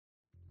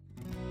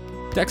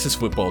Texas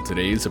Football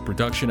Today is a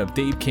production of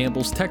Dave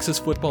Campbell's Texas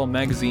Football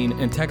Magazine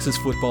and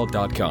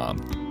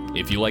TexasFootball.com.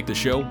 If you like the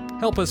show,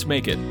 help us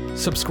make it.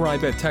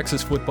 Subscribe at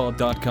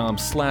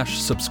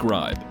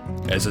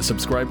TexasFootball.com/subscribe. As a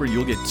subscriber,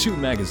 you'll get 2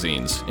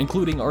 magazines,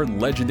 including our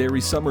legendary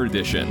summer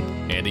edition,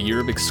 and a year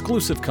of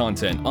exclusive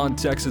content on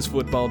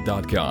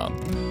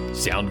TexasFootball.com.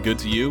 Sound good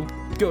to you?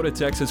 Go to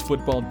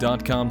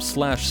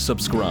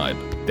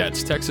TexasFootball.com/subscribe.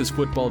 That's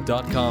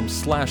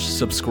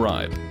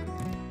TexasFootball.com/subscribe.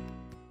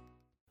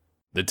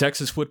 The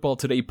Texas Football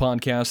Today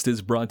podcast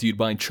is brought to you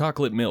by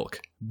Chocolate Milk,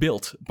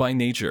 built by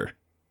nature.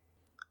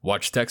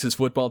 Watch Texas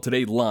Football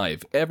Today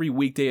live every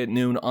weekday at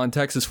noon on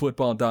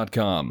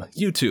TexasFootball.com,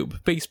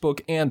 YouTube,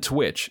 Facebook, and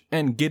Twitch,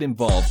 and get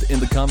involved in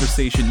the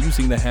conversation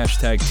using the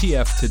hashtag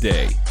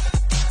TFToday.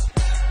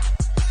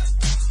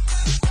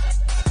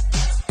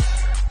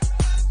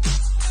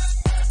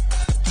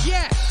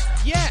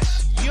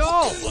 Yes,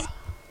 yo!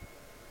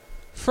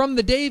 From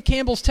the Dave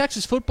Campbell's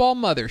Texas Football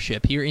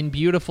Mothership here in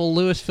beautiful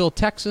Lewisville,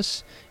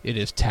 Texas, it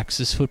is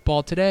Texas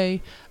Football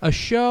Today, a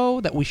show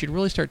that we should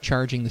really start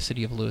charging the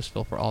city of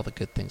Lewisville for all the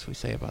good things we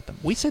say about them.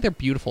 We say they're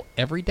beautiful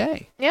every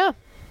day. Yeah.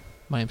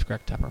 My name's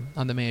Greg Tepper.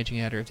 I'm the managing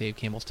editor of Dave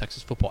Campbell's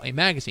Texas Football, a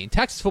magazine.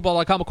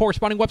 TexasFootball.com, a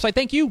corresponding website.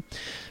 Thank you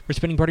for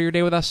spending part of your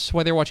day with us,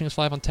 whether you're watching us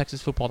live on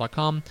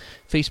TexasFootball.com,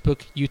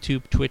 Facebook,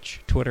 YouTube, Twitch,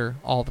 Twitter,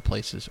 all the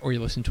places, or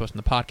you listen to us on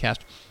the podcast,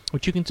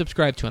 which you can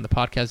subscribe to on the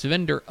podcast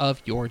vendor of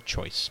your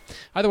choice.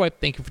 Either way,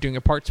 thank you for doing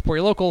your part to support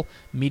your local,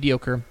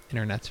 mediocre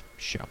internet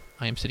show.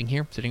 I am sitting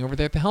over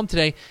there at the helm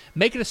today,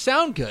 making us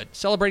sound good,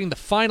 celebrating the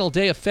final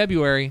day of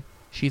February.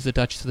 She's the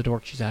Duchess of the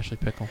Dork. She's Ashley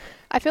Pickle.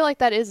 I feel like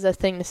that is the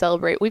thing to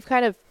celebrate. We've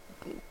kind of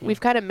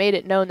made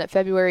it known that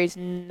February is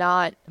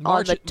not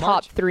on the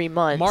top 3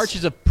 months. March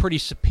is a pretty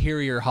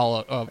superior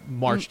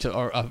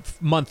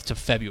month to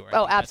February.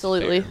 Oh,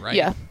 absolutely. Fair, right?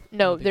 Yeah.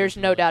 No, there's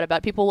no doubt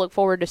about it. People look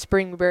forward to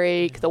spring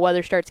break. The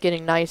weather starts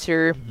getting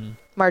nicer.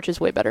 March is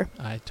way better.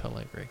 I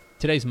totally agree.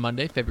 Today's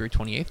Monday, February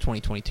 28th,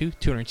 2022.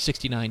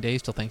 269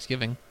 days till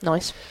Thanksgiving.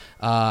 Nice.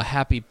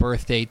 Happy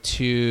birthday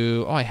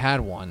to... Oh, I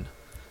had one.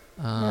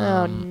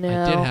 Oh,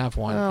 no. I did have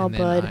one. Oh, and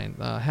then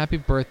bud. Happy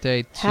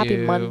birthday to... Happy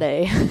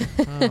Monday.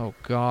 Oh,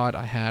 God,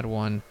 I had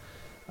one.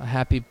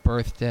 Happy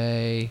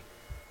birthday...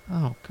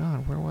 Oh,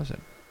 God, where was it?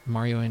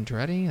 Mario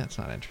Andretti? That's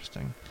not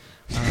interesting.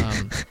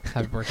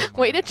 Happy birthday.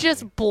 Way to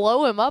just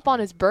blow him up on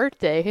his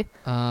birthday.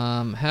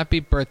 Happy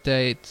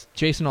birthday. It's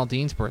Jason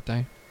Aldean's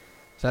birthday.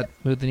 Does that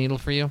move the needle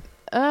for you?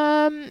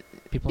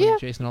 People yeah.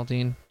 like Jason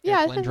Aldean? Yeah,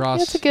 Eric Lindros,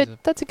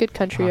 that's a good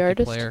country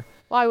artist. Player.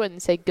 Well, I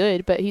wouldn't say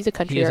good, but he's a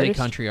country artist. He is a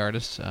country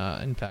artist,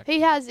 in fact.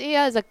 He has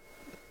a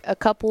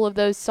couple of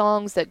those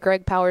songs that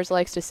Greg Powers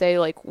likes to say,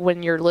 like,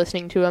 when you're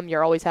listening to him,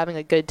 you're always having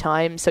a good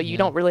time, so you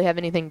don't really have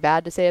anything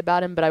bad to say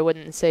about him, but I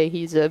wouldn't say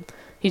he's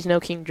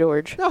no King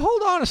George. Now,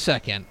 hold on a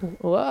second.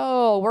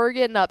 Whoa, we're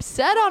getting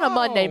upset on a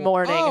Monday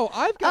morning.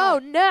 Oh,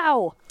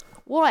 no.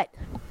 What? I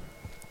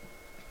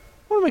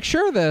want to make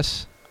sure of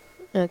this.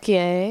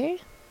 Okay.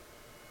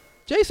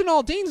 Jason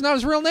Aldean's not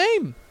his real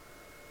name.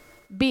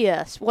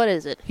 BS. What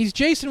is it? He's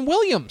Jason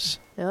Williams.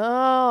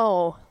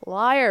 Oh,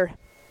 liar.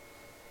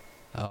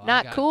 Oh,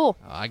 not cool.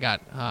 Not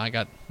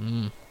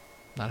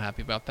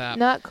happy about that.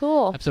 Not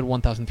cool. Episode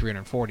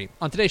 1340.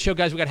 On today's show,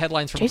 guys, we got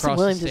headlines from Jason across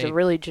Williams the state. is a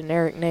really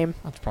generic name.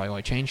 That's probably why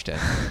I changed it.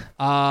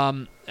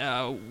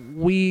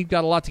 We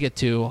got a lot to get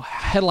to.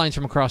 Headlines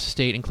from across the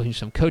state, including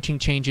some coaching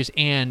changes,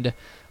 and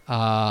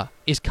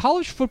is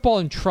college football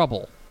in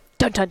trouble?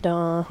 Dun, dun,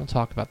 dun. We'll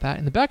talk about that.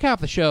 In the back half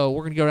of the show,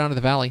 we're going to go down to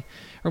the Valley.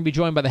 We're going to be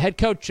joined by the head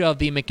coach of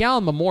the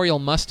McAllen Memorial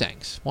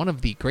Mustangs, one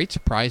of the great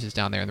surprises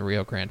down there in the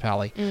Rio Grande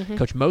Valley.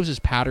 Coach Moses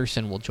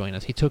Patterson will join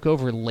us. He took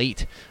over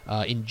late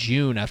in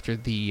June after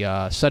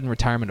the sudden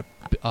retirement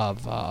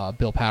of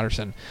Bill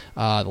Patterson,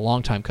 the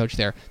longtime coach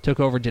there. Took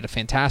over, did a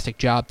fantastic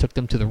job, took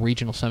them to the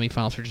regional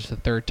semifinals for just the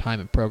 3rd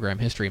time in program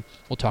history.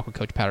 We'll talk with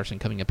Coach Patterson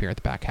coming up here at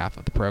the back half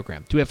of the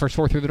program. Do we have first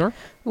 4 through the door?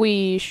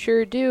 We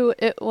sure do.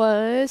 It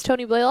was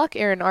Tony Blaylock,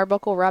 Aaron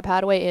Arbuckle, Rob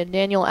Hadaway, and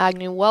Daniel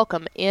Agnew.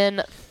 Welcome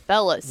in,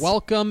 fellas.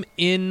 Welcome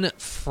in,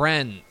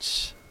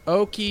 friends.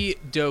 Okie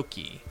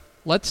dokie.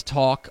 Let's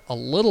talk a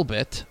little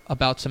bit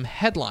about some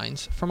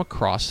headlines from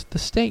across the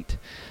state.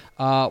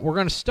 We're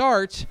going to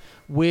start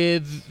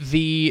with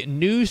the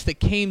news that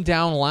came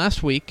down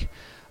last week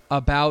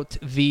about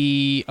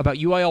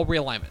UIL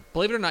realignment.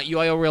 Believe it or not,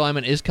 UIL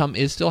realignment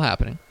is still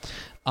happening.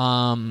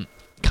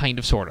 Kind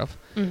of, sort of.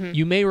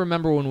 You may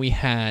remember when we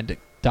had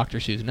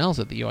Dr. Susan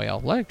Elza, the UIL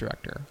athletic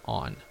director,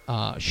 on.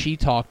 She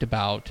talked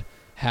about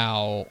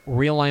how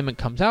realignment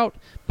comes out,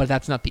 but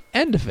that's not the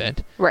end of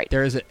it. Right.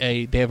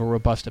 They have a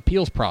robust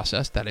appeals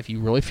process that if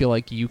you really feel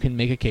like you can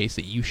make a case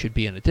that you should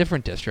be in a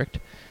different district,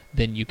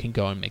 then you can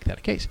go and make that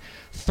a case.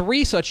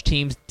 3 such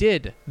teams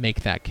did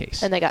make that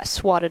case. And they got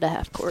swatted at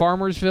half court.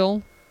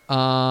 Farmersville,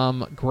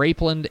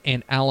 Grapeland,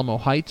 and Alamo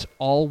Heights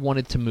all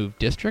wanted to move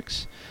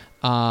districts.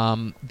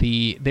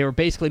 They were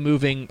basically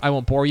moving. I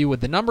won't bore you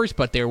with the numbers,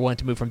 but they were wanting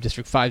to move from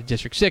District 5 to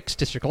District 6,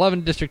 District 11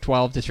 to District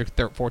 12,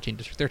 District 14,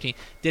 District 13.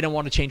 Didn't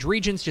want to change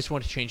regions, just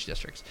wanted to change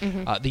districts.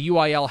 The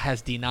UIL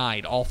has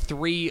denied all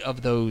three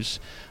of those.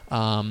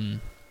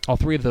 All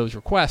three of those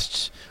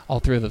requests, all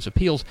three of those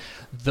appeals.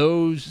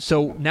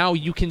 So now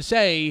you can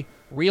say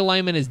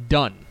realignment is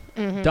done.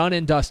 Done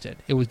and dusted.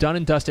 It was done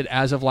and dusted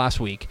as of last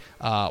week.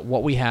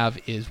 What we have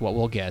is what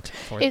we'll get.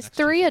 For Is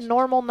 3 a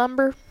normal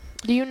number?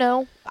 Do you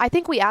know? I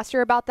think we asked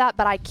her about that,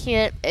 but I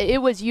can't. It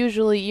was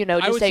usually,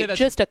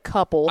 just a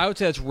couple. I would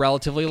say that's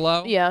relatively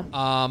low. Yeah.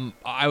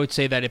 I would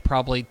say that it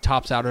probably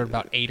tops out at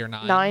about 8 or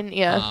 9. 9,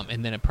 yeah.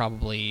 And then it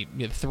probably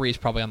 3 is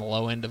probably on the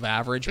low end of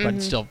average, but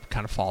it still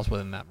kind of falls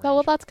within that range. Oh,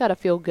 well, that's got to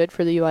feel good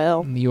for the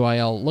UIL. And the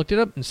UIL looked it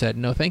up and said,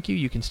 no, thank you.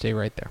 You can stay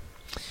right there.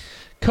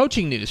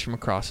 Coaching news from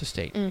across the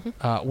state.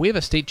 We have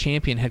a state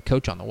champion head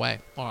coach on the way,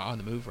 or on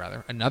the move,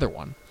 rather. Another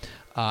one.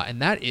 And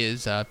that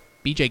is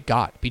BJ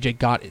Gott. BJ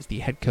Gott is the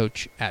head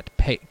coach at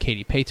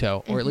Katy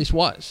Paetow, or at least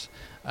was.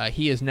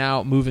 He is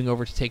now moving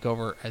over to take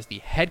over as the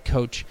head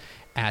coach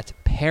at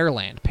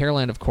Pearland.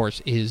 Pearland, of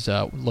course, is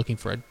looking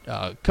for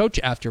a coach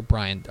after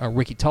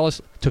Ricky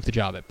Tullis took the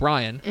job at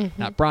Brian.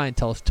 Not Brian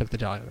Tullis took the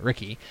job at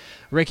Ricky.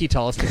 Ricky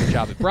Tullis took the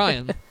job at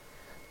Brian.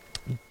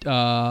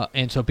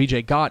 And so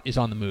BJ Gott is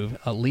on the move,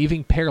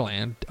 leaving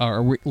Pearland,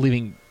 or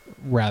leaving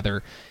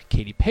rather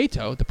Katy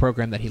Paetow, the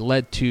program that he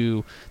led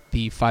to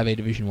the 5A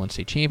Division I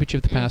state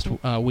championship the past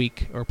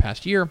week or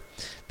past year.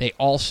 They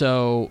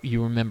also,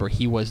 you remember,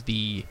 he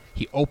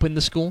opened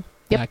the school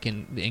back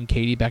in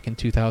Katy back in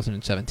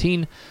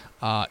 2017.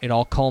 It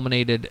all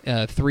culminated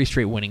 3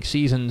 straight winning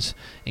seasons,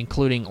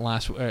 including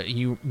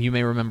you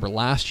may remember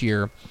last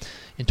year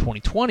in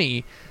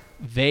 2020.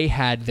 They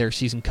had their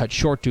season cut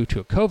short due to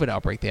a COVID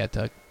outbreak. They had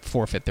to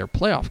forfeit their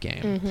playoff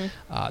game.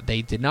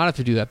 They did not have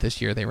to do that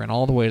this year. They ran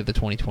all the way to the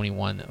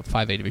 2021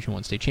 5A Division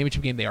I state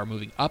championship game. They are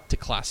moving up to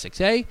Class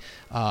 6A.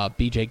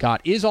 BJ Gott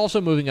is also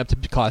moving up to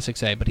Class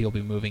 6A, but he'll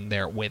be moving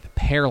there with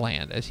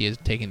Pearland as he is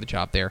taking the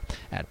job there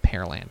at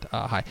Pearland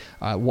High.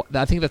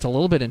 I think that's a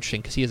little bit interesting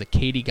because he is a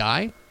Katy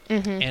guy,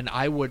 and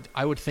I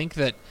would think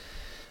that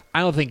I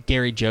don't think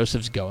Gary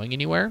Joseph's going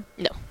anywhere.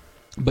 No.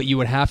 But you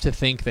would have to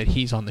think that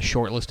he's on the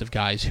short list of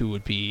guys who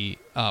would be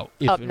up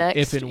next,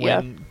 if and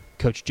when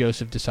Coach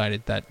Joseph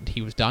decided that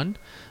he was done,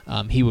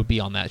 he would be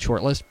on that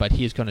short list. But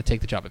he is going to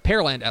take the job at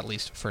Pearland, at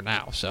least for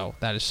now. So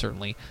that is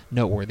certainly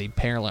noteworthy.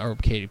 Pearland, or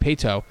Katy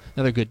Paetow,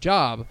 another good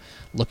job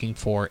looking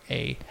for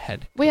a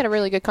head. We had a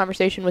really good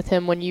conversation with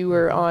him when you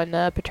were on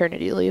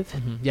paternity leave.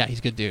 Yeah, he's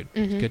a good dude.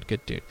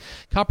 Good dude.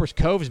 Coppers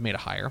Cove has made a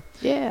hire.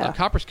 Yeah.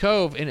 Coppers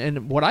Cove,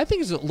 and what I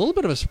think is a little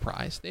bit of a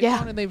surprise.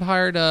 They've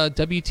hired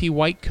W.T.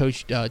 White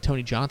coach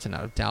Tony Johnson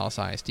out of Dallas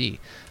ISD.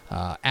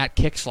 At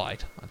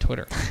Kickslide on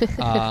Twitter.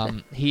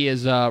 He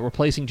is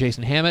replacing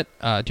Jason Hammett.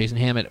 Jason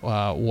Hammett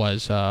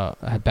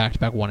had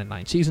back-to-back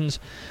 1-9 seasons.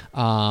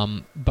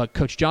 But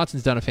Coach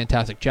Johnson's done a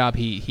fantastic job.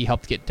 He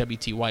helped get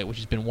W.T. White, which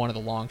has been one of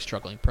the long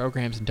struggling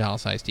programs in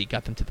Dallas ISD,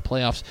 got them to the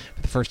playoffs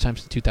for the first time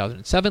since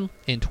 2007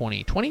 in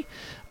 2020.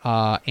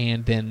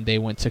 And then they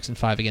went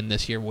 6-5 again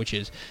this year, which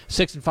is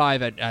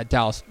 6-5 at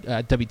Dallas.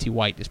 W.T.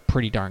 White is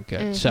pretty darn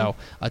good. So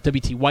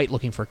W.T. White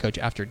looking for a coach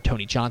after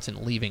Tony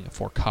Johnson leaving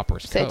for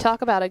Coppers Cove.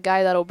 Talk about a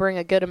guy that'll bring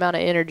a good amount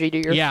of energy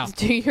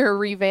to your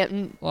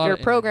revamp, your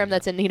program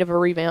that's in need of a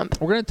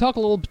revamp. We're going to talk a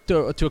little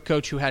bit to a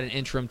coach who had an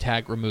interim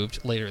tag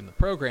removed later in the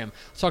program.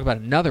 Let's talk about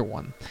another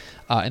one,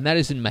 and that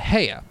is in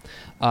Mexia.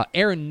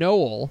 Aaron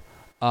Noel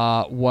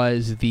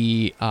was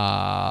the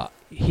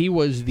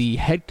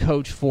head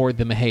coach for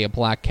the Mexia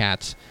Black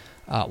Cats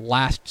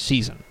last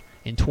season.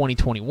 In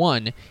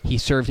 2021, he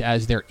served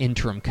as their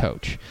interim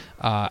coach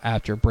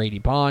after Brady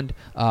Bond.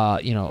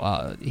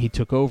 He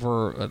took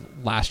over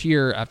last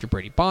year after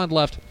Brady Bond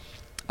left.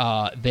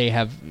 They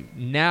have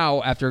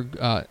now,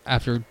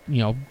 after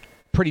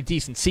pretty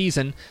decent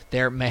season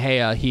there,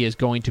 Mexia, he's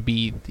going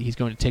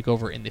to take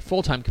over in the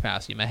full-time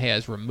capacity. Mexia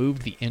has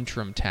removed the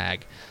interim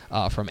tag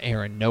from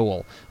Aaron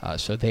Noel,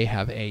 so they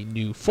have a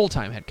new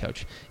full-time head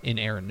coach in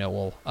Aaron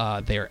Noel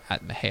there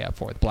at Mexia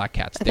for the Black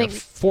Cats. Their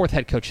 4th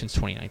head coach since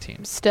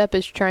 2019. Step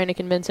is trying to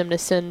convince him to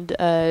send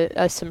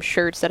us some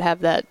shirts that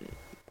have that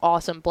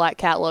awesome Black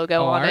Cat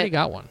logo on it. I already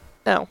got one.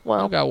 Oh, well.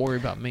 Don't got to worry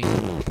about me.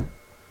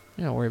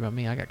 You don't worry about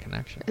me. I got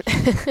connections.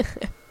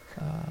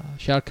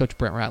 Shout out Coach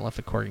Brent Ratliff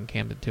at Corrigan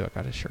Camden, too. I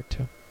got his shirt,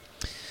 too.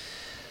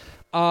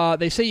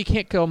 They say you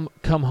can't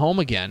come home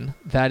again.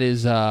 That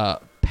is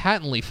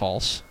patently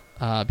false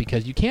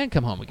because you can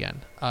come home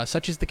again.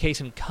 Such is the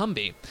case in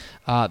Cumbie.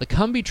 The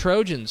Cumbie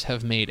Trojans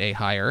have made a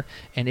hire,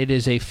 and it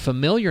is a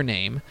familiar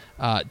name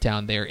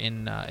down there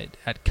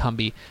at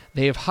Cumbie.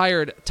 They have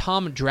hired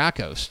Tom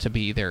Dracos to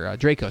be their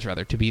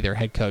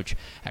head coach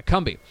at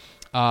Cumbie.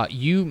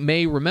 You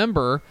may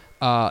remember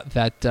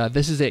that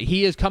this is it.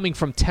 He is coming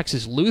from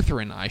Texas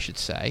Lutheran, I should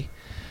say.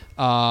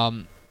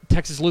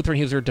 Texas Lutheran.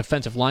 He was their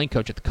defensive line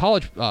coach at the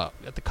college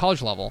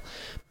level,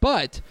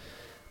 but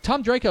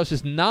Tom Dracos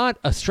is not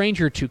a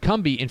stranger to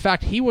Cumbie. In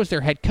fact, he was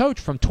their head coach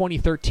from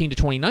 2013 to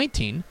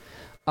 2019.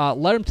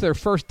 led them to their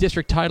first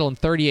district title in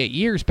 38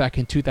 years back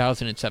in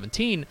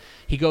 2017.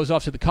 He goes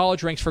off to the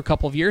college ranks for a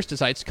couple of years,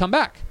 decides to come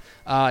back.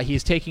 He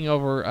is taking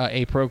over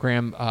a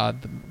program.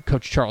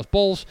 Coach Charles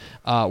Bowles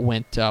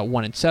went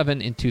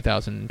 1-7 in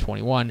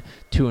 2021,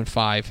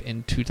 2-5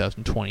 in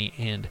 2020,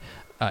 and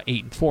 8-4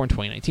 in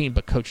 2019.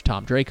 But Coach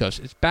Tom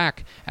Dracos is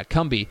back at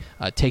Cumbie,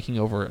 taking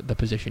over the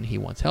position he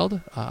once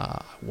held.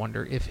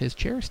 Wonder if his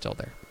chair is still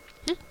there.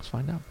 Let's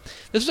find out.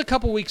 This is a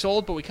couple weeks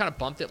old, but we kind of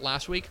bumped it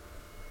last week.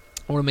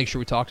 I want to make sure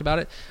we talked about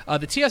it.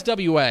 The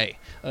TSWA,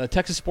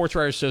 Texas Sports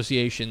Writers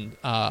Association,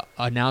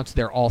 announced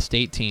their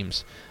all-state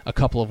teams a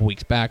couple of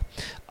weeks back.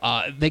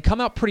 They come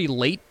out pretty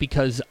late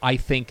because I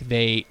think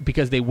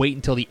because they wait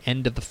until the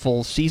end of the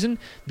full season.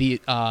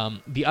 The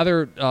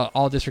other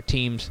all-district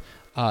teams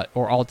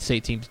or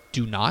all-state teams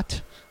do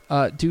not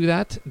do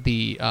that.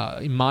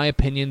 In my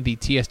opinion, the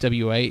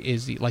TSWA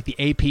is the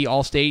AP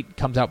All-State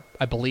comes out.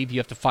 I believe you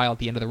have to file at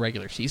the end of the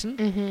regular season.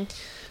 Mm-hmm.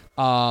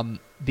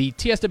 The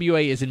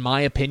TSWA is, in my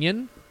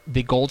opinion,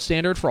 the gold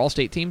standard for all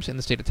state teams in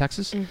the state of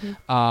Texas.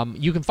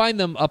 Mm-hmm. You can find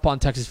them up on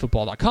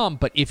TexasFootball.com,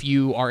 but if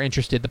you are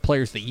interested, the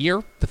players of the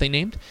year that they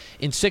named.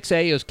 In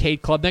 6A, it was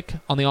Cade Klubnik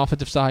on the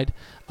offensive side.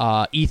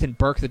 Ethan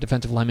Burke, the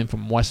defensive lineman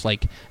from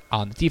Westlake,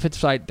 on the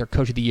defensive side, their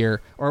coach of the year,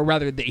 or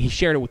rather, he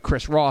shared it with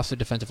Chris Ross, the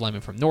defensive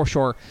lineman from North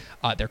Shore.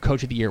 Their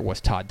coach of the year was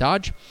Todd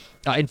Dodge.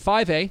 In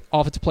 5A,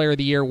 offensive player of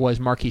the year was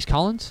Marquise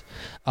Collins.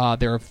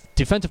 Their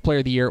defensive player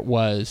of the year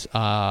was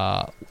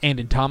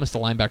Andon Thomas, the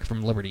linebacker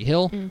from Liberty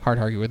Hill. Hard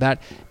to argue with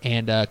that.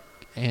 And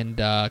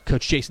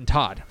Coach Jason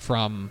Todd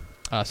from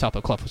South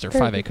Oak Cliff was their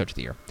 5A coach of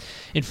the year.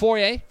 In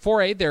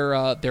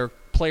 4A, their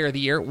player of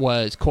the year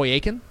was Coy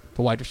Aiken,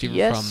 the wide receiver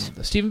from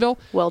Stephenville.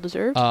 Well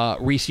deserved.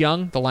 Reese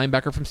Young, the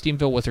linebacker from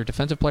Stephenville, was their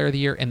defensive player of the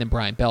year, and then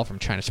Brian Bell from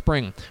China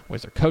Spring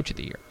was their coach of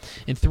the year.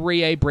 In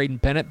 3A, Braden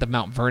Bennett, the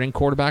Mount Vernon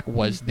quarterback,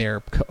 was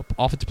their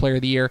offensive player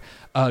of the year.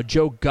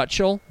 Joe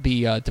Gutschel,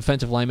 the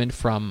defensive lineman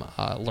from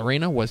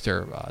Lorena, was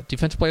their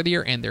defensive player of the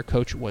year, and their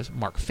coach was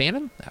Mark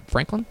Fannin at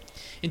Franklin.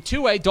 In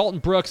 2A, Dalton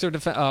Brooks, their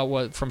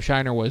from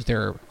Shiner, was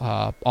their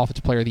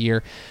offensive player of the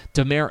year.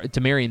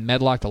 Demarion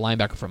Medlock, the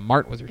linebacker from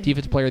Mart, was their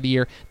defensive player of the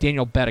year.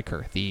 Daniel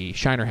Bedecker, the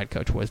Shiner head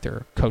coach, was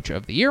their coach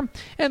of the year.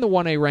 And the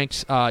 1A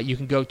ranks, you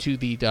can go to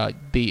the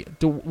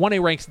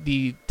 1A ranks.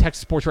 The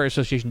Texas Sports Writers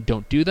Association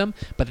don't do them,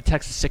 but the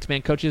Texas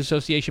Six-Man Coaches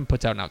Association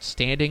puts out an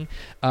outstanding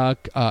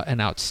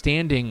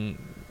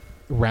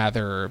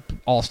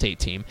all-state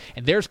team,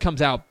 and theirs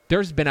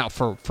has been out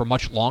for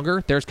much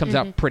longer. Theirs comes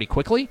out pretty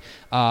quickly,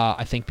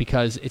 I think,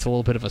 because it's a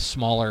little bit of a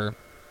smaller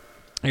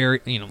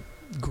area,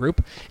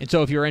 group. And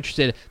so if you're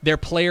interested, their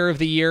player of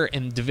the year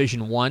in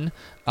Division 1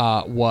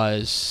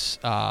 was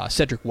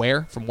Cedric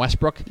Ware from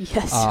Westbrook.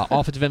 Yes.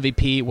 Offensive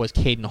MVP was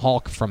Caden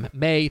Hawk from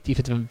May.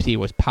 Defensive MVP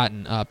was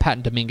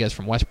Patton Dominguez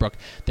from Westbrook.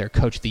 Their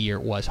coach of the year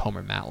was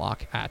Homer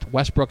Matlock at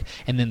Westbrook.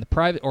 And then in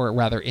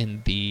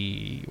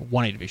the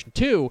 1A Division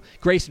 2,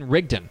 Grayson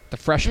Rigdon, the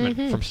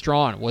freshman from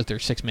Strawn, was their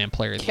six-man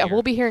player of the year. Yeah,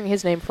 we'll be hearing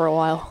his name for a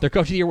while. Their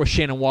coach of the year was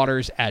Shannon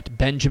Waters at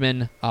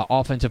Benjamin.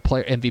 Offensive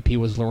player MVP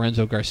was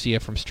Lorenzo Garcia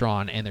from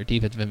Strawn, and their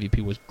defensive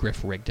MVP was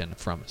Griff Rigdon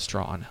from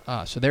Strawn.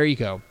 So there you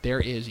go. There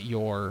is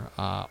your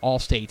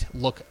all-state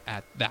look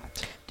at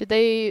that. Did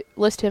they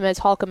list him as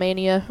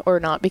Hulkamania or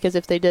not? Because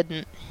if they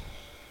didn't,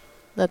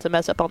 that's a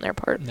mess up on their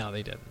part. No,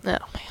 they didn't. Oh, man.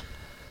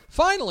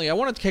 Finally, I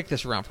wanted to kick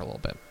this around for a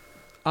little bit.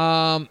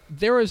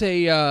 There's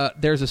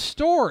a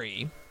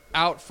story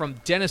out from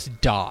Dennis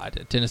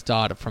Dodd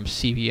from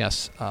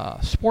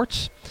CBS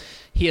Sports.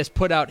 He has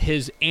put out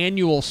his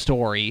annual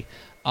story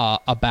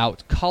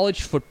about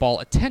college football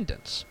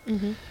attendance.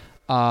 Mm-hmm.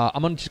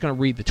 I'm just going to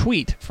read the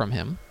tweet from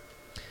him.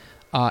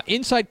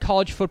 Inside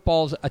college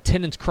football's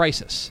attendance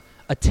crisis,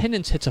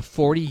 attendance hits a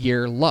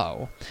 40-year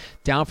low,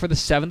 down for the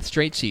 7th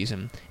straight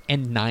season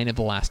and 9 of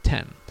the last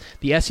 10.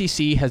 The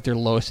SEC has their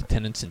lowest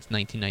attendance since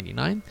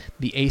 1999.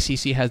 The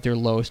ACC has their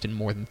lowest in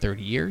more than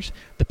 30 years.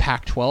 The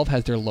Pac-12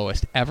 has their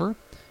lowest ever.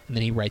 And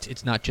then he writes,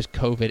 it's not just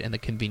COVID and the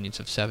convenience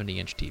of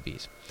 70-inch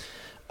TVs.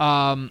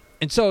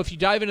 And so if you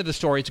dive into the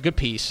story, it's a good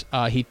piece.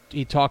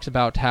 He talks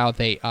about how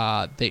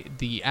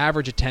the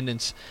average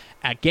attendance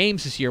at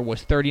games this year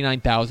was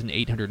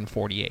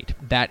 39,848.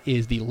 That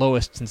is the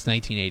lowest since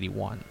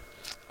 1981.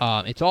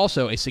 It's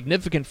also a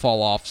significant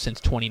fall off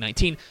since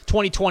 2019.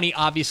 2020,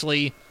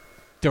 obviously,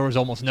 there was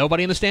almost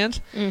nobody in the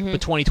stands. Mm-hmm. But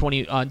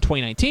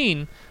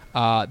 2019,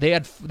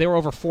 they were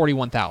over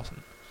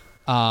 41,000,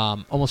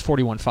 almost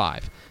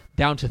 41.5,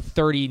 down to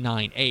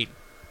 39.8.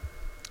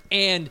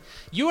 And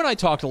you and I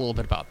talked a little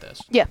bit about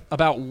this. Yeah.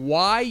 About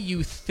why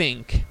you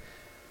think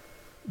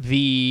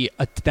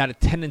that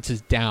attendance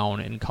is down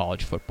in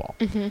college football.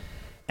 Mm-hmm.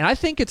 And I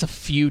think it's a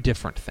few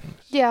different things.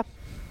 Yeah.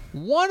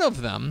 One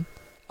of them,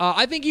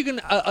 I think you can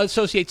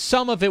associate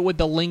some of it with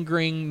the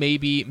lingering,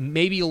 maybe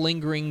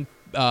lingering,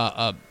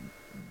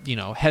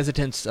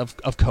 hesitance of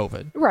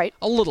COVID. Right.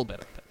 A little bit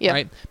of it. Yeah.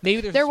 Right.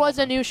 Maybe there was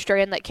a new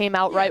strand that came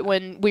out right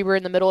when we were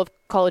in the middle of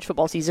college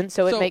football season,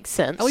 so it makes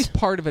sense. At least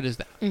part of it is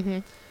that. Mm-hmm.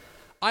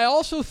 I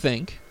also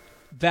think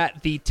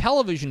that the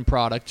television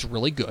product's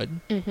really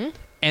good. Mm-hmm.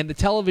 and the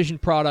television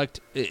product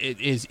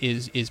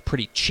is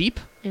pretty cheap.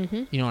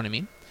 Mm-hmm. You know what I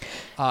mean?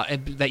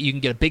 And that you can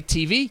get a big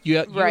TV. You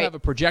have a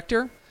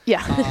projector.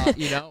 Yeah.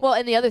 You know. Well,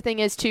 and the other thing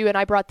is too, and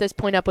I brought this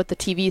point up with the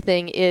TV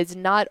thing, is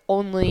not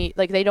only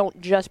like they don't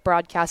just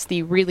broadcast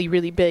the really,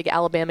 really big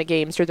Alabama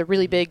games or the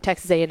really big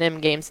Texas A&M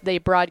games. They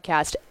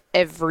broadcast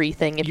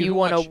everything. If you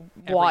want to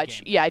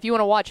watch, if you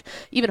want to watch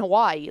even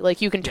Hawaii,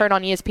 like you can turn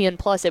on ESPN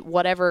Plus at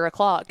whatever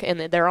o'clock and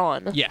they're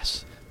on.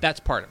 Yes. That's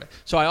part of it.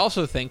 So I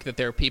also think that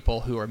there are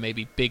people who are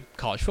maybe big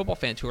college football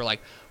fans who are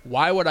like,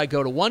 why would I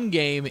go to one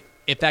game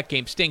if that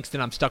game stinks,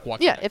 then I'm stuck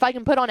watching it? If I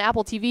can put on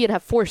Apple TV and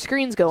have 4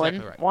 screens going,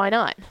 Exactly right. Why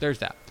not? There's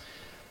that.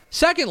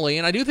 Secondly,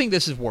 and I do think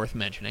this is worth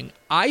mentioning,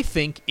 I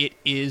think it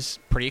is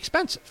pretty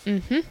expensive.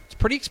 Mm-hmm. It's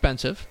pretty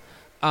expensive.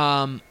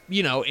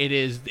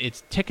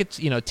 It's tickets,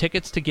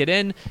 tickets to get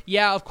in.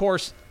 Yeah, of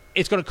course,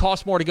 it's going to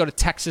cost more to go to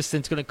Texas than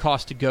it's going to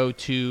cost to go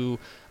to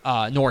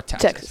North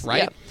Texas,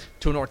 right? Yeah.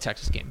 To a North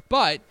Texas game.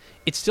 But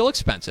it's still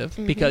expensive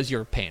because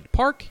you're paying to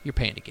park, you're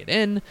paying to get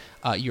in,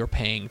 you're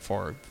paying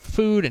for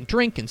food and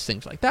drink and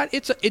things like that.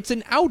 It's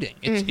an outing.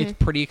 It's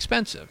pretty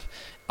expensive.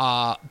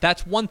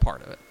 That's one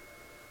part of it.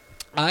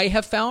 I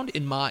have found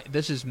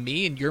this is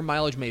me and your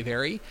mileage may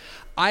vary,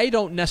 I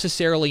don't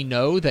necessarily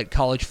know that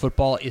college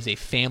football is a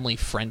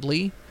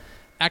family-friendly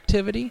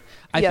activity.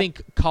 I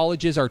think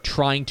colleges are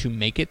trying to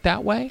make it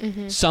that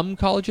way. Some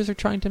colleges are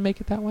trying to make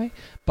it that way,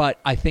 but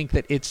I think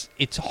that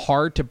it's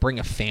hard to bring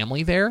a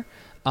family there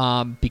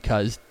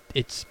because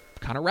it's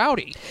kind of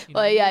rowdy.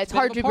 It's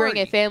hard to bring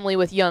a family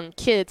with young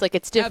kids. Like,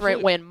 it's different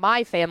Absolutely. when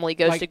my family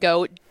goes to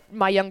go.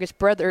 My youngest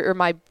brother, or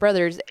my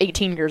brother's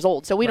 18 years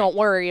old, so we don't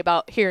worry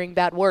about hearing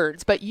bad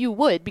words, but you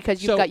would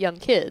because you've got young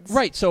kids.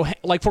 Right. So,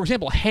 like, for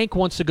example, Hank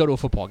wants to go to a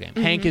football game.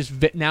 Hank is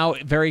now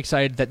very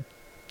excited that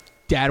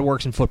Dad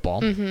works in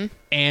football,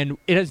 and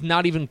it has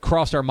not even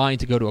crossed our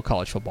mind to go to a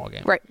college football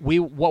game. Right.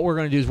 What we're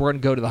going to do is we're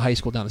going to go to the high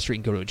school down the street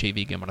and go to a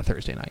JV game on a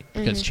Thursday night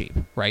because it's cheap,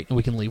 right? And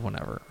we can leave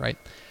whenever, right?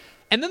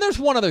 And then there's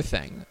one other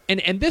thing,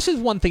 and this is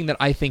one thing that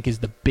I think is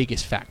the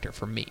biggest factor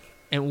for me,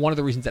 and one of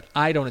the reasons that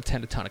I don't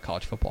attend a ton of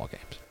college football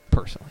games,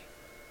 personally.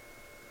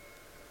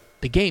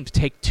 The games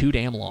take too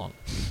damn long.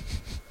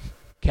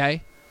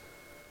 Okay?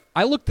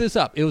 I looked this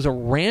up. It was a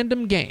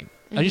random game.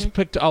 I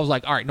was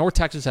like, all right, North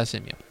Texas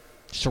SMU.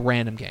 Just a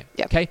random game.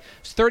 Yep. Okay?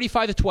 It's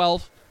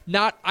 35-12.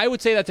 I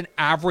would say that's an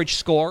average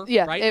score.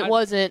 Yeah, right? it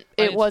wasn't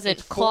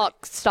it's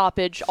clock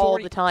stoppage all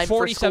the time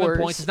 47 for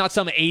scores. points. It's not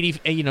some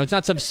 80, it's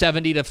not some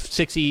 70 to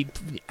 60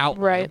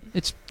 outlier. Right.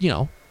 It's,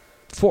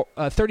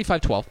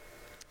 35-12.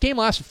 Game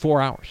lasted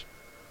 4 hours.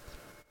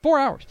 4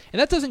 hours.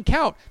 And that doesn't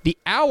count the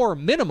hour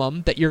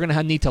minimum that you're going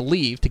to need to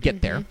leave to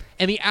get there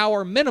and the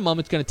hour minimum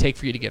it's going to take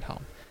for you to get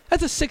home.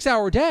 That's a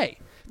 6-hour day.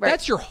 Right.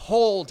 That's your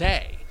whole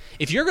day.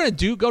 If you're going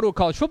to go to a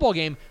college football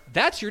game,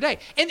 that's your day.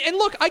 And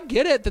look, I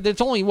get it that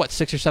it's only,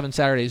 6 or 7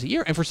 Saturdays a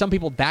year. And for some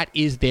people, that's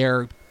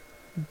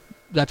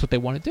what they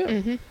want to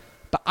do.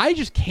 But I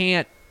just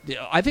can't.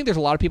 I think there's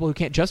a lot of people who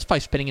can't justify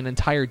spending an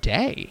entire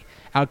day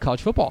out of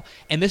college football.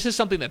 And this is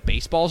something that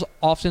baseball's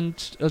often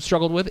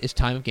struggled with is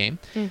time of game.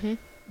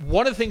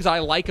 One of the things I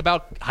like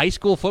about high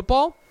school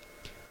football,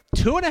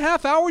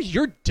 2.5 hours,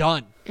 you're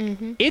done.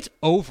 It's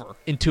over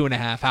in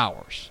 2.5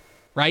 hours,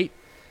 right?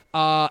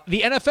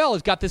 The NFL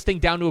has got this thing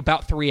down to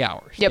about 3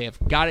 hours. Yep. They have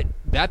got it.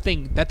 That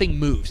thing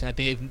moves, and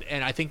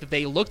I think that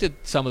they looked at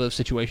some of those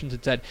situations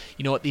and said,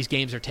 you know what, these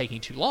games are taking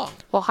too long.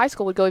 Well, high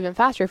school would go even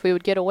faster if we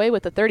would get away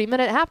with the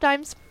 30-minute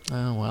halftimes.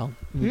 Oh well,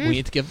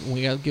 we got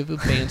to give the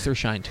bands their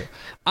shine too.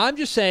 I'm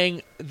just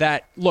saying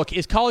that. Look,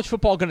 is college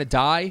football going to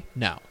die?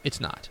 No,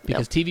 it's not,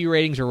 because TV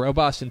ratings are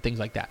robust and things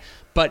like that.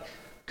 But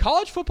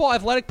college football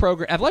athletic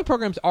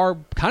programs are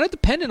kind of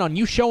dependent on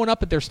you showing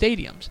up at their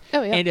stadiums.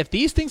 Oh, yeah. And if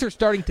these things are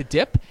starting to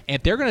dip, and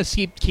if they're going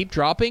to keep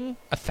dropping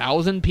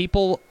 1,000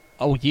 people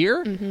a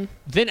year,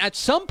 then at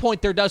some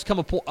point there does come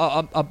a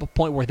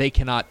point where they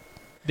cannot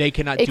do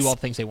all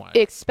the things they want.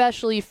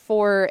 Especially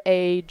for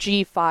a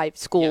G5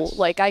 school. Yes.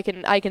 Like I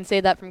can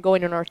say that from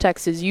going to North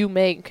Texas, you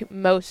make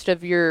most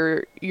of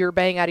your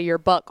bang out of your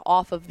buck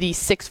off of the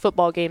 6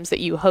 football games that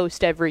you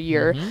host every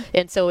year.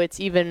 And so it's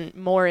even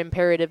more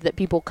imperative that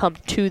people come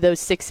to those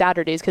 6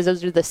 Saturdays, because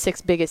those are the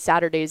 6 biggest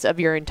Saturdays of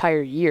your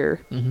entire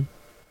year.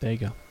 There you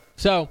go.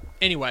 So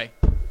anyway,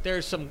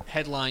 there's some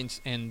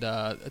headlines and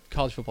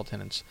college football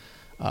attendance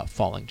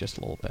falling just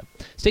a little bit.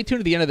 Stay tuned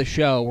to the end of the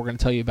show. We're going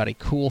to tell you about a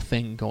cool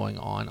thing going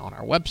on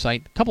our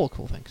website. A couple of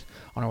cool things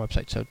on our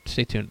website, so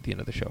stay tuned at the end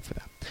of the show for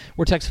that.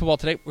 We're Texas Football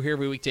Today. We're here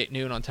every weekday at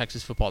noon on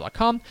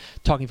TexasFootball.com,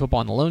 talking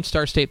football in the Lone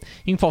Star State.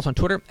 You can follow us on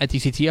Twitter at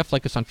TCTF,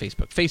 like us on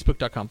Facebook,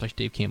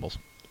 Facebook.com/Dave Campbell's.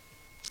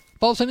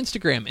 Follow us on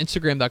Instagram,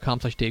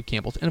 Instagram.com/Dave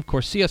Campbell's. And, of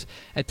course, see us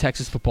at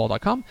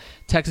TexasFootball.com.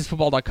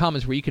 TexasFootball.com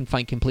is where you can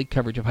find complete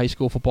coverage of high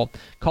school football,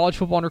 college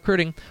football, and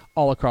recruiting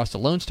all across the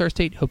Lone Star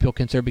State. Hope you'll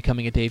consider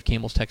becoming a Dave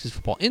Campbell's Texas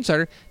Football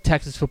Insider.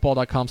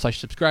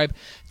 TexasFootball.com/subscribe.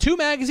 2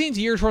 magazines,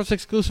 a year's worth of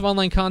exclusive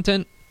online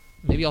content.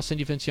 Maybe I'll send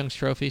you Vince Young's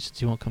trophy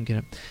since you won't come get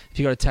it. If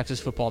you go to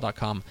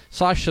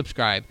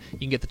TexasFootball.com/subscribe, you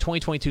can get the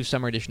 2022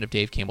 summer edition of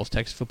Dave Campbell's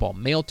Texas Football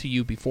mailed to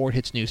you before it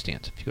hits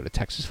newsstands. If you go to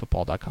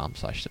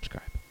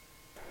TexasFootball.com/subscribe.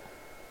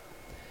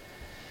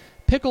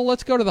 Pickle,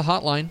 let's go to the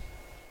hotline,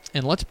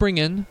 and let's bring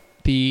in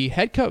the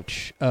head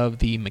coach of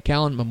the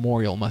McAllen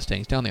Memorial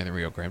Mustangs down there in the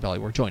Rio Grande Valley.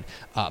 We're joined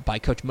by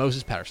Coach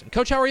Moses Patterson.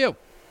 Coach, how are you?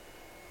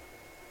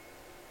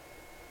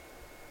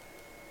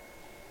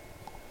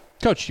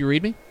 Coach, you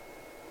read me?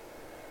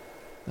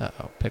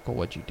 Uh-oh, Pickle,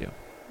 what'd you do?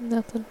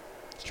 Nothing.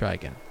 Let's try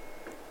again.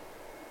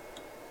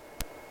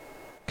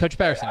 Coach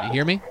Patterson, do you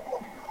hear me?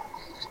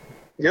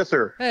 Yes,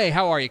 sir. Hey,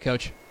 how are you,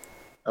 Coach?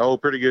 Oh,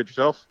 pretty good.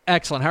 Yourself?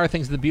 Excellent. How are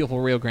things in the beautiful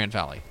Rio Grande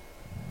Valley?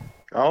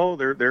 Oh,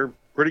 they're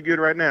pretty good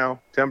right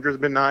now. Temperature's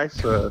been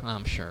nice.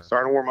 I'm sure.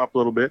 Starting to warm up a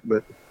little bit,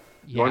 but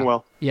going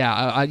well.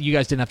 Yeah, you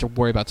guys didn't have to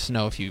worry about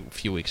snow a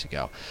few weeks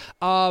ago.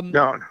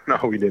 No,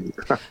 we didn't.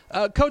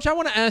 Coach, I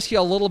want to ask you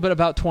a little bit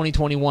about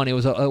 2021. It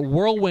was a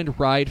whirlwind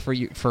ride for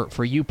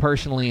you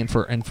personally, and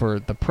for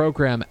the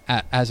program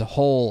as a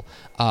whole.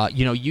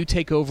 You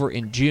take over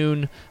in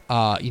June.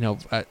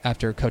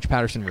 After Coach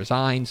Patterson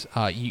resigns,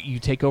 you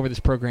take over this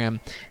program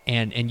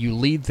and you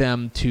lead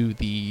them to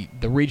the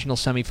regional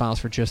semifinals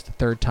for just the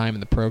third time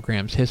in the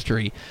program's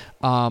history.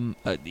 I'm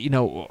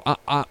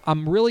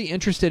really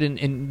interested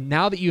in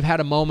now that you've had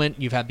a moment,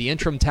 you've had the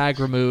interim tag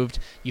removed,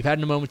 you've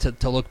had a moment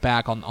to look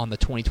back on the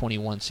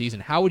 2021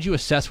 season. How would you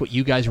assess what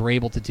you guys were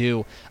able to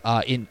do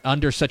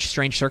under such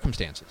strange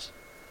circumstances?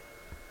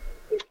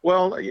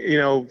 Well,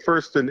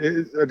 first,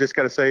 I just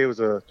got to say it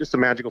was just a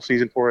magical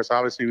season for us.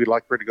 Obviously, we'd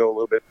like for it to go a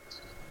little bit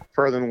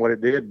further than what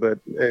it did, but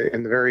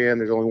in the very end,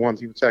 there's only one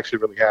team that's actually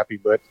really happy.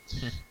 But,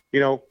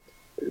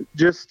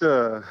 just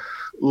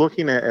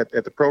looking at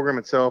the program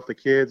itself, the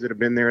kids that have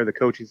been there, the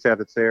coaching staff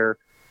that's there,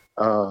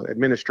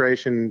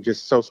 administration,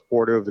 just so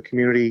supportive, the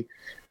community,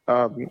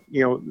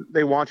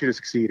 they want you to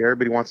succeed.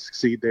 Everybody wants to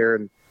succeed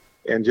there.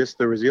 And just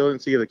the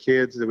resiliency of the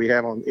kids that we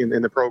have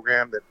in the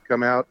program that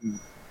come out and,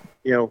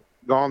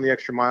 gone the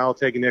extra mile,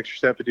 taking the extra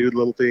step to do the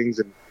little things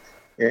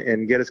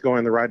and get us going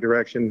in the right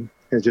direction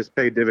has just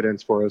paid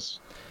dividends for us.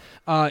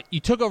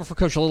 You took over for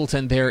Coach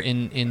Littleton there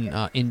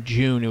in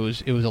June. It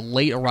was a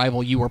late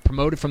arrival. You were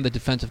promoted from the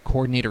defensive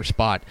coordinator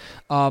spot.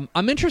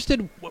 I'm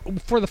interested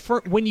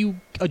when you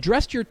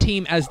addressed your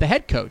team as the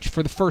head coach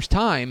for the first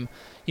time.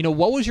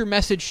 What was your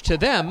message to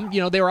them?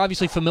 They were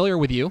obviously familiar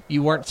with you.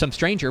 You weren't some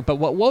stranger, but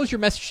what was your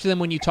message to them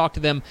when you talked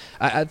to them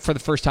for the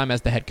first time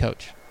as the head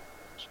coach?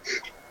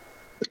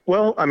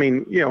 Well,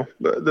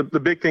 the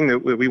big thing that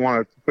we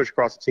wanted to push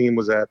across the team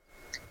was that,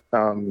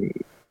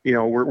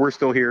 we're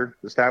still here.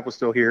 The staff was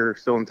still here,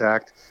 still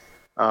intact.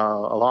 A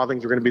lot of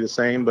things are going to be the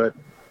same, but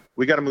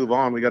we got to move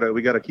on. We got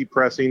to keep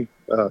pressing,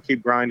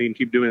 keep grinding,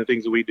 keep doing the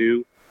things that we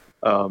do.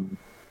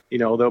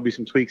 There'll be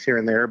some tweaks here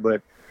and there,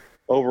 but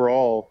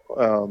overall,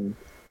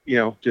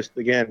 just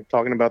again,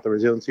 talking about the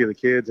resiliency of the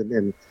kids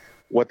and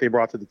what they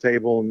brought to the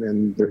table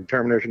and their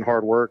determination,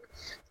 hard work,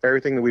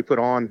 everything that we put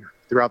on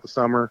throughout the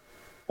summer,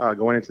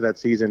 going into that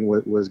season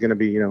was going to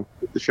be,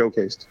 the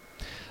showcase.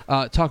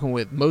 Talking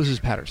with Moses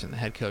Patterson, the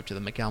head coach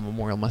of the McAllen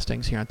Memorial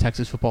Mustangs here on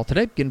Texas Football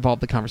Today. Get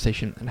involved in the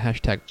conversation and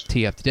hashtag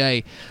TF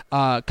Today.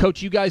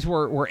 Coach, you guys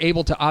were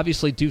able to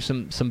obviously do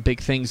some big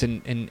things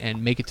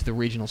and make it to the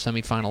regional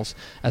semifinals,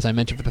 as I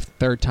mentioned, for the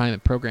third time in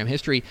program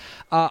history.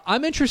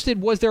 I'm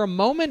interested, was there a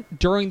moment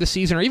during the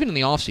season or even in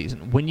the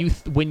offseason when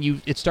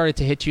it started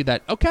to hit you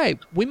that, okay,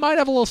 we might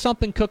have a little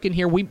something cooking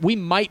here. We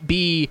might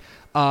be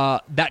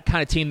that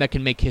kind of team that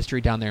can make history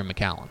down there in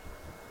McAllen?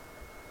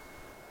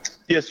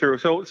 Yes, sir.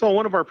 So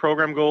one of our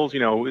program goals,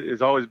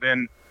 has always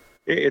been,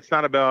 it's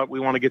not about we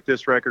want to get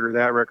this record or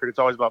that record. It's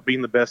always about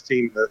being the best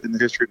team in the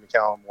history of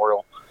McAllen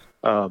Memorial,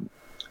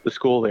 the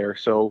school there.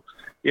 So,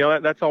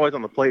 that's always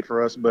on the plate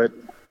for us. But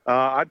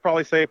I'd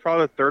probably say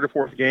the third or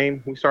fourth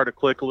game, we started to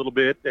click a little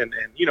bit. And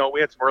we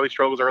had some early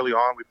struggles early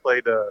on. We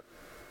played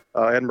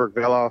Edinburgh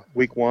Vela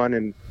week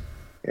 1,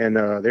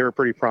 and they were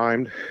pretty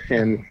primed.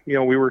 And,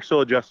 we were still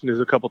adjusting to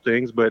a couple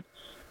things, but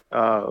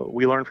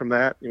we learned from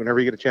that. Whenever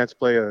you get a chance to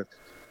play a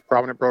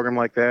prominent program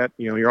like that,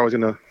 you're always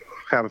going to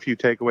have a few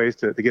takeaways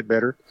to get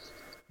better.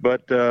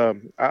 But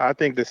I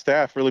think the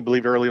staff really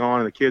believed early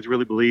on, and the kids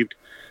really believed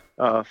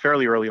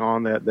fairly early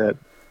on that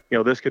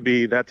this could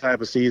be that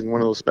type of season, one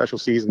of those special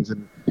seasons.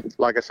 And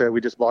like I said, we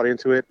just bought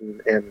into it,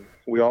 and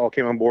we all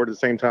came on board at the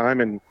same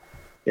time and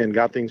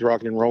got things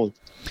rocking and rolling.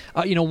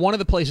 One of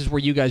the places where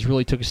you guys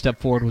really took a step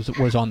forward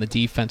was on the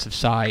defensive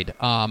side.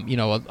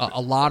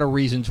 A lot of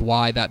reasons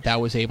why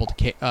that was able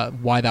to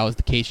why that was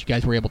the case. You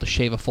guys were able to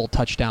shave a full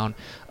touchdown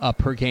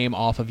per game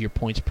off of your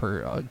points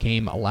per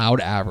game allowed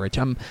average.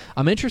 I'm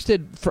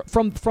interested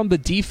from the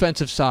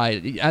defensive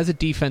side. As a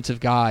defensive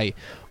guy,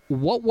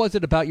 what was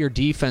it about your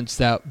defense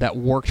that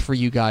worked for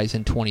you guys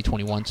in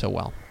 2021 so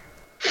well?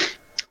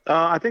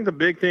 I think the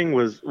big thing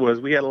was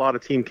we had a lot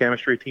of team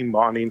chemistry, team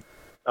bonding.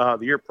 The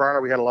year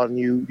prior, we had a lot of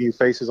new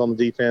faces on the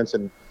defense,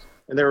 and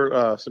there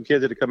were some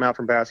kids that had come out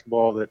from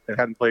basketball that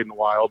hadn't played in a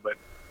while, but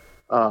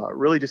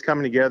really just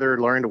coming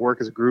together, learning to work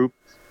as a group.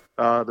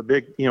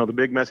 The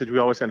big message we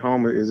always send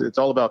home is it's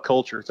all about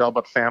culture. It's all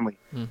about family,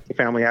 the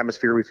family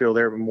atmosphere we feel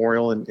there at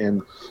Memorial,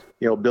 and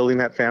building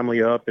that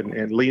family up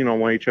and leaning on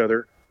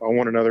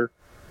one another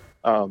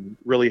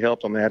really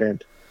helped on that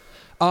end.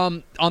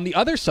 On the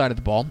other side of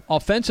the ball,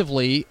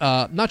 offensively,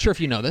 not sure if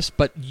you know this,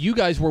 but you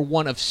guys were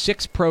one of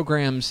 6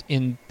 programs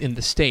in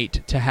the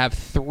state to have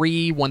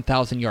 3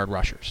 1,000-yard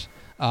rushers.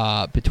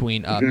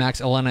 Between Max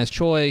Alanis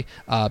Choi,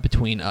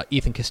 between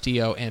Ethan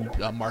Castillo, and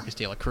Marcus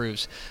De La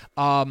Cruz.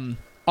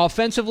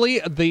 Offensively,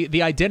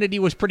 the identity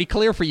was pretty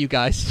clear for you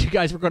guys. You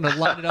guys were going to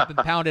line it up and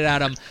pound it at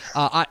them.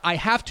 I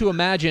have to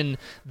imagine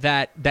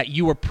that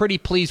you were pretty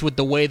pleased with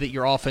the way that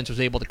your offense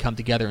was able to come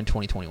together in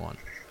 2021.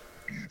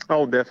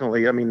 Oh,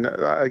 definitely. I mean,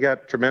 I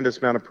got tremendous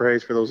amount of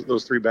praise for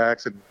those 3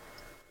 backs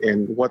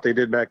and what they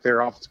did back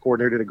there. Offensive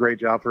coordinator did a great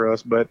job for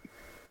us. But,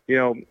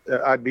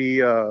 I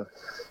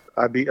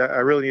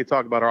really need to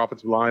talk about our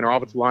offensive line. Our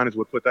offensive line is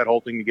what put that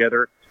whole thing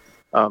together.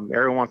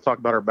 Everyone wants to talk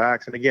about our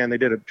backs. And, again, they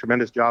did a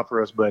tremendous job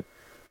for us. But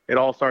it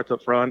all starts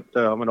up front.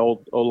 I'm an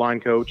old line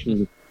coach.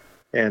 And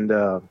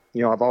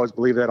I've always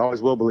believed that,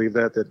 always will believe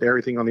that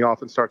everything on the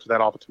offense starts with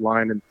that offensive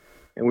line. And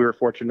we were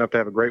fortunate enough to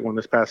have a great one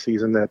this past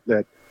season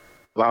that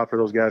allowed for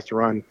those guys to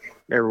run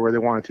everywhere they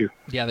wanted to.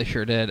 Yeah, they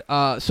sure did.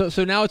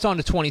 So now it's on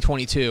to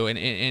 2022,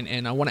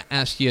 and I want to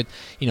ask you.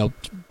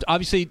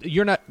 Obviously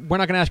we're not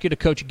going to ask you to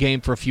coach a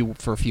game for a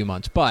few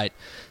months, but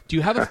do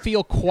you have a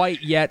feel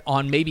quite yet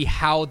on maybe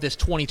how this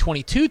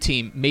 2022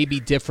 team may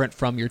be different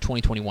from your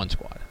 2021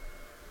 squad?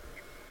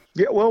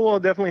 Yeah, well, we'll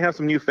definitely have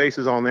some new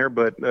faces on there,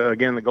 but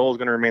again, the goal is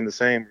going to remain the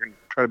same. We're going to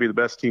try to be the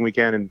best team we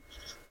can in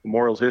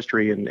Memorial's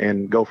history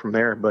and go from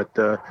there. But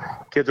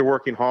kids are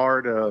working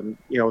hard.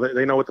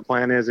 They know what the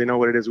plan is. They know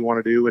what it is we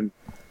want to do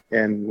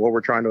and what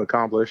we're trying to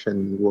accomplish,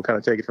 and we'll kind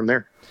of take it from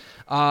there.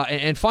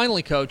 And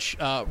finally, Coach,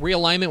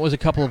 realignment was a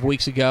couple of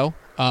weeks ago.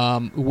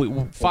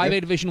 5A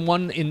Division I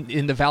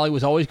in the Valley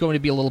was always going to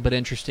be a little bit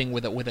interesting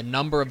with a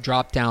number of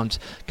drop downs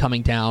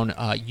coming down.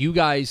 You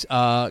guys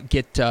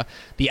get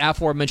the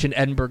aforementioned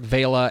Edinburgh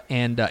Vela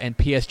and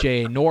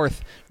PSJA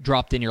North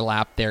dropped in your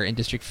lap there in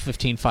District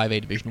 15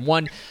 5A Division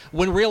I.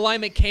 When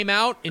realignment came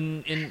out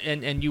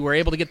and you were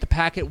able to get the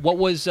packet, what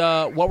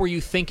were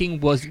you thinking?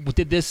 Was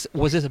this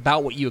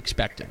about what you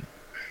expected?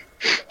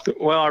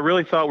 Well, I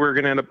really thought we were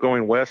going to end up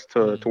going west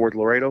towards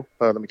Laredo,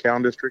 the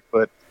McAllen district,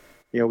 but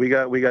we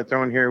got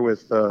thrown here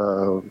with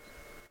Vela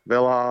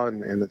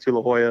and the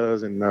Tula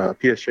Hoyas and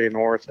PSJ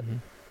North,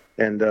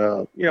 and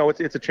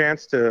it's a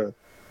chance to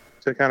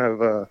kind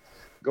of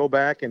go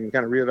back and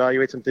kind of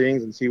reevaluate some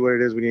things and see what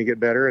it is we need to get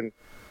better. And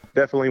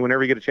definitely,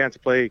 whenever you get a chance to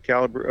play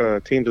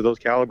teams of those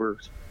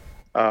calibers,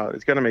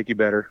 it's going to make you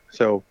better.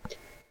 So,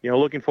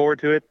 looking forward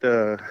to it.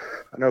 I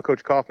know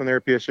Coach Kaufman there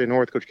at PSJ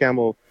North, Coach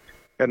Campbell,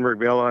 Edinburgh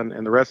Vela,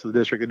 and the rest of the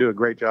district, they do a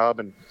great job,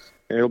 and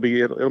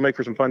it'll make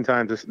for some fun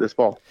times this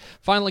fall.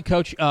 Finally,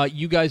 Coach,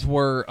 you guys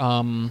were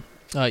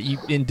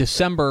in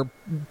December,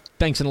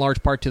 thanks in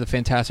large part to the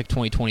fantastic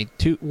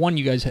 2022 one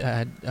you guys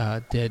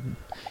did.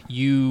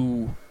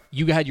 You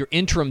had your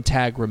interim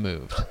tag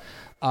removed,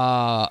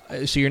 so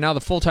you're now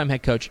the full-time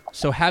head coach.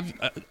 So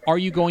are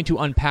you going to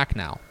unpack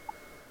now?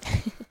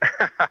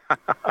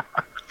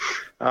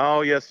 Oh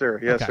yes, sir.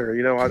 Yes, okay.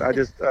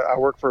 Sir. I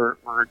work for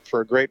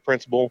a great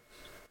principal.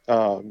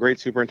 Great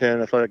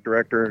superintendent, athletic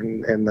director,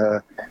 and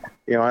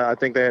I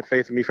think they had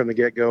faith in me from the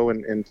get-go,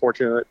 and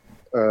fortunate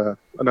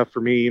enough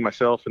for me,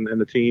 myself, and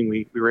the team,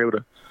 we were able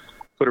to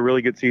put a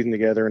really good season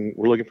together, and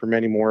we're looking for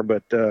many more.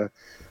 But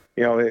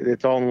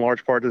it's all in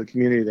large part to the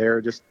community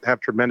there. Just have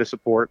tremendous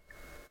support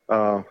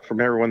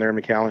from everyone there in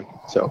McAllen.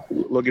 So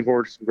looking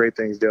forward to some great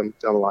things down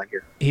the line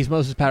here. He's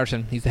Moses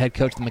Patterson. He's the head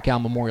coach of the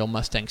McAllen Memorial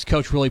Mustangs.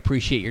 Coach, really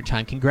appreciate your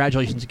time.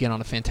 Congratulations again on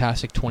a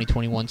fantastic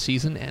 2021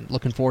 season, and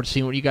looking forward to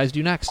seeing what you guys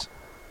do next.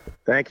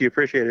 Thank you.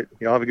 Appreciate it.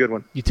 Y'all have a good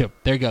one. You too.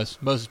 There he goes.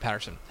 Moses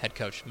Patterson, head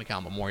coach,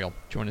 McAllen Memorial,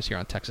 joined us here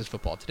on Texas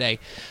Football Today.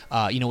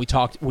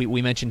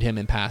 We mentioned him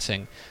in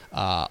passing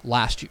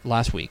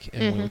last week,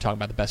 and we were talking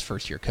about the best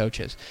first-year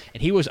coaches.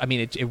 And he was,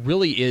 it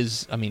really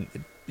is,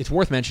 it's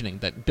worth mentioning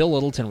that Bill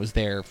Littleton was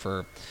there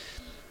for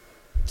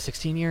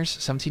 16 years,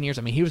 17 years.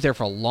 He was there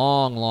for a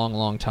long, long,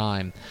 long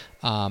time.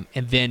 And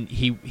then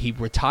he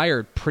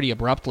retired pretty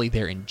abruptly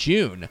there in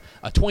June.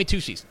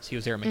 22 seasons he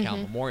was there at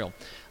McAllen Memorial.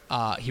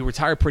 He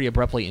retired pretty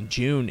abruptly in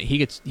June. He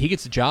gets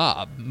the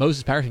job.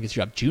 Moses Patterson gets the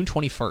job June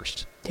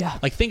 21st. Yeah.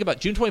 Think about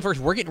June 21st.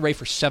 We're getting ready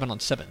for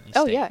 7-on-7.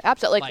 Oh, yeah,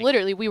 absolutely.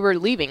 Literally, we were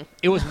leaving.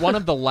 It was one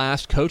of the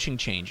last coaching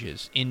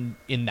changes in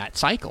that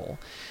cycle.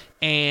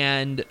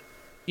 And,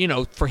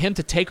 for him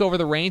to take over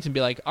the reins and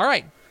be like, all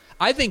right,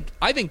 I think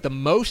the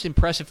most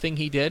impressive thing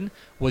he did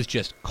was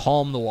just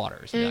calm the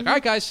waters. Be like, all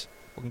right, guys,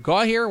 we're going to go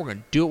out here. We're going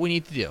to do what we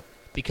need to do.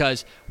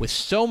 Because with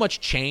so much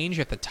change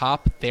at the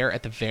top there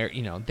at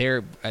the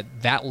there at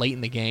that late in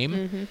the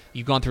game,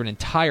 you've gone through an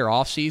entire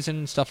offseason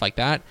and stuff like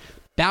that.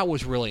 That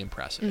was really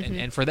impressive.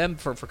 And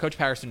for Coach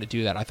Patterson to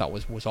do that, I thought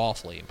was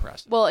awfully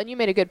impressive. Well, and you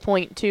made a good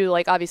point too.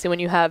 Obviously, when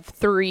you have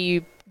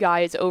 3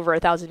 guys over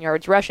 1,000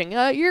 yards rushing,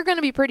 you're going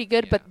to be pretty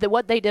good. Yeah. But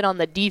what they did on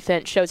the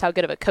defense shows how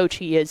good of a coach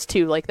he is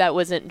too. That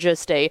wasn't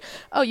just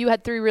you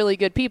had 3 really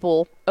good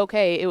people.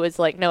 Okay, it was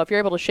no, if you're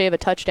able to shave a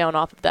touchdown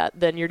off of that,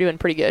 then you're doing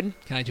pretty good.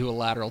 Can I do a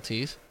lateral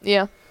tease?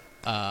 Yeah.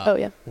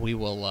 we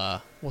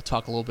will we'll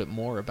talk a little bit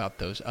more about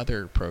those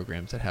other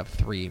programs that have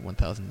 3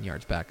 1,000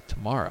 yards back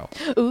tomorrow.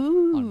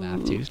 Ooh. On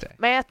Math Tuesday.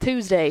 Math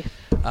Tuesday.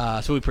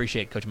 So we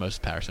appreciate Coach Moses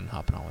Patterson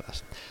hopping on with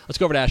us. Let's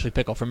go over to Ashley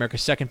Pickle for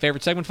America's second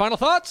favorite segment. Final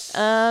thoughts?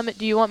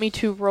 Do you want me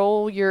to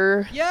roll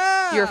your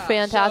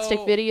fantastic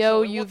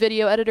video,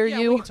 video editor, yeah,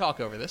 you? We can talk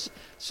over this.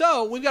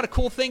 So we've got a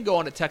cool thing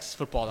going at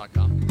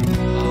TexasFootball.com. We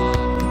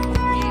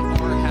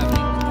are having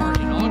our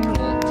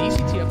inaugural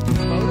DCTF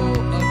Photo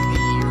of the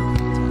Year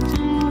contest.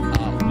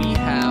 We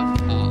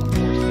have, of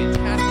course,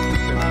 fantastic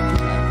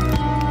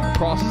contributors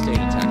across the state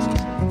of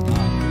Texas who do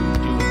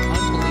an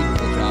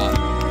unbelievable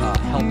job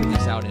helping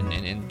us out and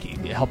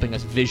helping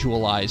us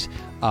visualize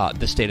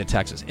the state of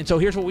Texas. And so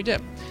here's what we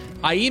did.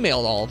 I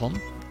emailed all of them,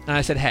 and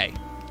I said, hey,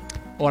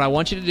 what I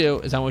want you to do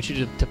is I want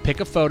you to pick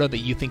a photo that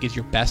you think is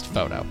your best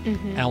photo,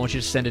 and I want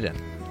you to send it in.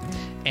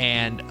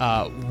 And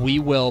we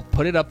will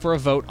put it up for a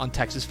vote on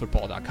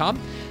TexasFootball.com.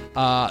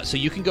 So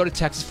you can go to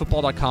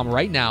TexasFootball.com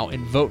right now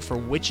and vote for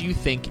which you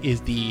think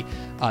is the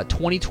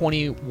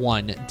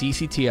 2021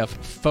 DCTF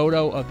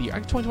Photo of the Year.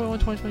 2021,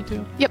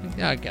 2022? Yep.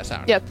 Yeah, I guess. I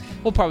don't know. Yep.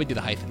 We'll probably do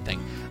the hyphen thing.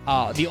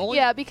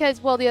 Because,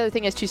 the other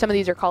thing is, too, some of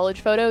these are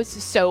college photos,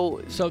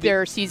 so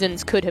their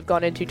seasons could have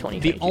gone into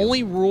 2022. The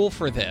only rule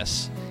for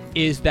this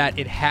is that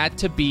it had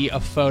to be a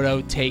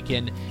photo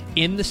taken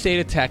in the state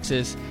of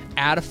Texas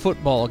at a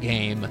football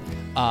game,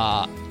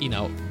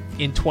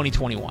 in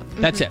 2021.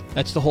 That's it.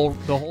 That's the whole.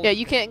 Yeah,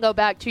 you can't go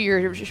back to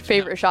your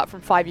favorite shot from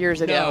 5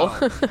 years ago.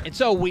 No. And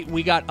so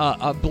we got,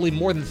 I believe,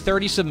 more than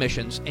 30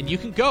 submissions, and you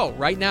can go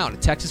right now to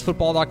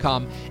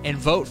TexasFootball.com and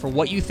vote for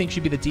what you think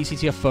should be the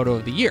DCTF Photo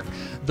of the Year.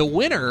 The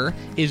winner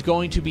is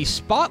going to be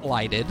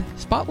spotlighted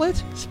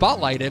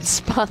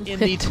in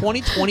the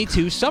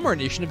 2022 summer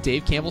edition of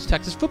Dave Campbell's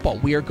Texas Football.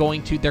 They're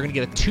going to get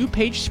a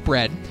 2-page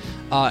spread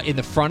in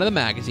the front of the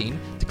magazine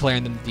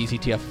declaring them the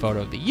DCTF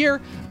Photo of the Year.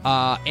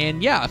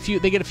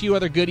 They get a few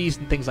other goodies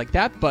and things like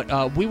that,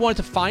 but we wanted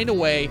to find a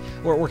way,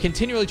 or we're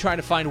continually trying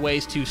to find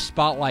ways to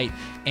spotlight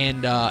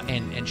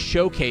and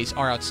showcase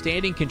our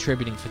outstanding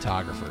contributing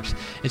photographers.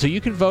 And so you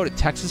can vote at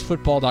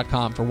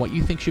TexasFootball.com for what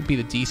you think should be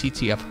the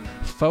DCTF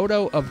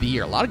Photo of the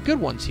Year. A lot of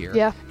good ones here.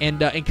 Yeah. And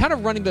kind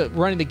of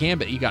running the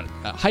gambit. You got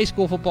high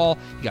school football,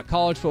 you got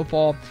college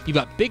football, you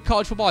got big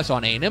college football. I saw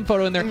an A&M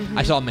photo in there.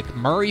 I saw a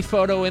McMurray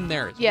photo in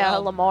there as well. Yeah,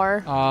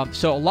 Lamar.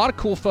 So a lot of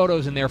cool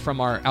photos in there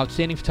from our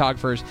outstanding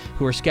photographers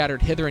who are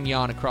scattered hither and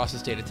yon across the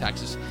state of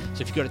Texas.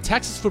 So if you go to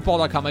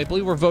TexasFootball.com, I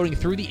believe we're voting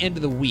through the end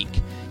of the week.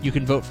 You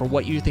can vote for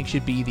what you think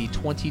should be the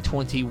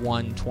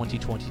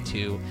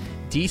 2021-2022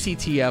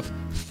 DCTF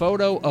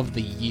Photo of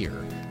the Year.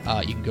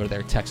 You can go to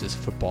there,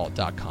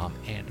 TexasFootball.com,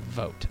 and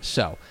vote.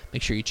 So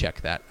make sure you check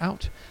that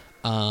out.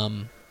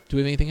 Do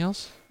we have anything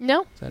else?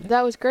 No,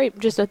 that was great.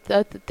 Just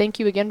a thank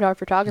you again to our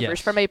photographers.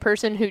 Yes. From a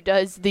person who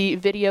does the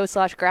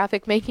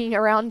video/graphic making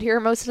around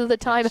here most of the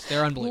time. Yes,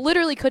 they're unbelievable.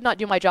 Literally could not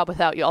do my job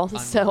without y'all.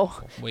 So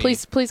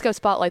please go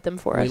spotlight them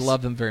for us. We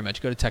love them very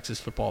much. Go to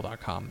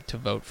TexasFootball.com to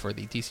vote for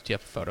the DCTF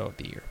Photo of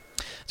the Year.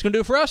 It's going to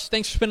do it for us.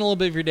 Thanks for spending a little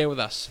bit of your day with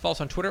us. Follow us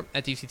on Twitter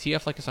at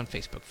DCTF. Like us on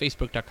Facebook,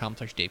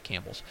 Facebook.com/Dave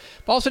Campbell's.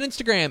 Follow us on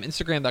Instagram,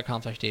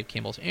 Instagram.com/Dave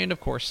Campbell's. And, of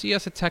course, see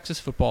us at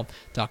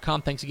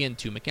TexasFootball.com. Thanks again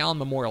to McAllen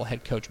Memorial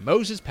head coach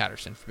Moses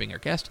Patterson for being our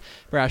guest.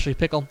 For Ashley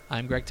Pickle,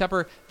 I'm Greg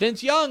Tepper.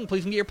 Vince Young,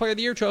 please get your Player of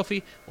the Year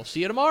trophy. We'll see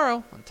you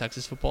tomorrow on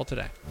Texas Football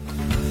Today.